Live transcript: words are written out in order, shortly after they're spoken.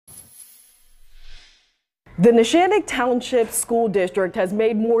The Neshannock Township School District has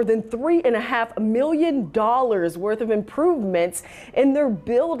made more than $3.5 million worth of improvements in their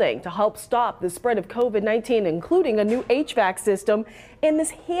building to help stop the spread of COVID-19, including a new HVAC system and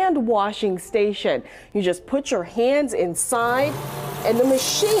this hand washing station. You just put your hands inside and the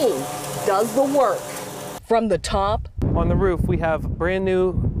machine does the work. From the top, on the roof, we have brand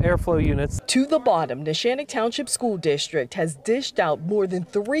new airflow units. To the bottom, Neshannock Township School District has dished out more than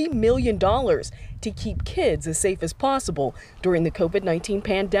 $3 million to keep kids as safe as possible during the COVID-19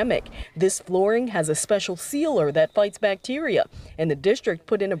 pandemic. This flooring has a special sealer that fights bacteria, and the district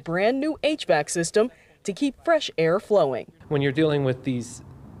put in a brand new HVAC system to keep fresh air flowing. When you're dealing with these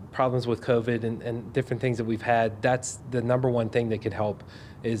problems with COVID and different things that we've had, that's the number one thing that could help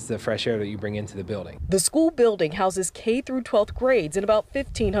is the fresh air that you bring into the building. The school building houses K through 12th grades and about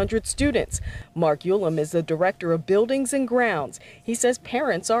 1,500 students. Mark Ulam is the director of buildings and grounds. He says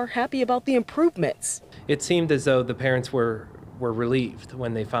parents are happy about the improvements. It seemed as though the parents were relieved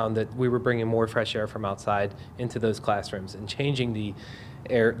when they found that we were bringing more fresh air from outside into those classrooms and changing the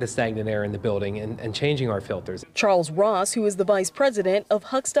stagnant air in the building and changing our filters. Charles Ross, who is the vice president of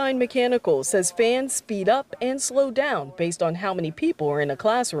Huckstein Mechanical, says fans speed up and slow down based on how many people are in a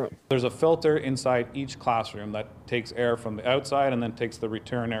classroom. There's a filter inside each classroom that takes air from the outside and then takes the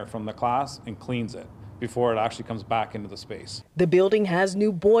return air from the class and cleans it before it actually comes back into the space. The building has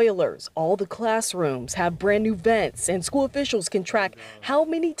new boilers. All the classrooms have brand new vents, and school officials can track how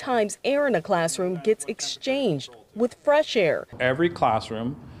many times air in a classroom gets exchanged with fresh air. Every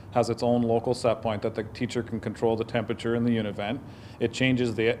classroom has its own local set point that the teacher can control the temperature in the unit vent. It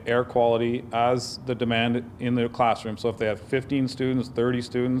changes the air quality as the demand in the classroom. So if they have 15 students, 30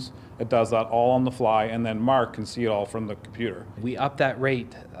 students, it does that all on the fly, and then Mark can see it all from the computer. We up that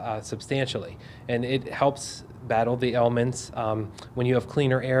rate substantially, and it helps battle the elements. When you have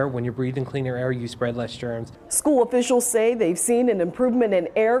cleaner air, when you're breathing cleaner air, you spread less germs. School officials say they've seen an improvement in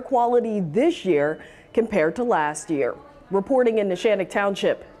air quality this year compared to last year. Reporting in Neshannock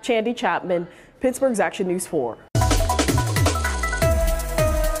Township, Chandy Chapman, Pittsburgh's Action News 4.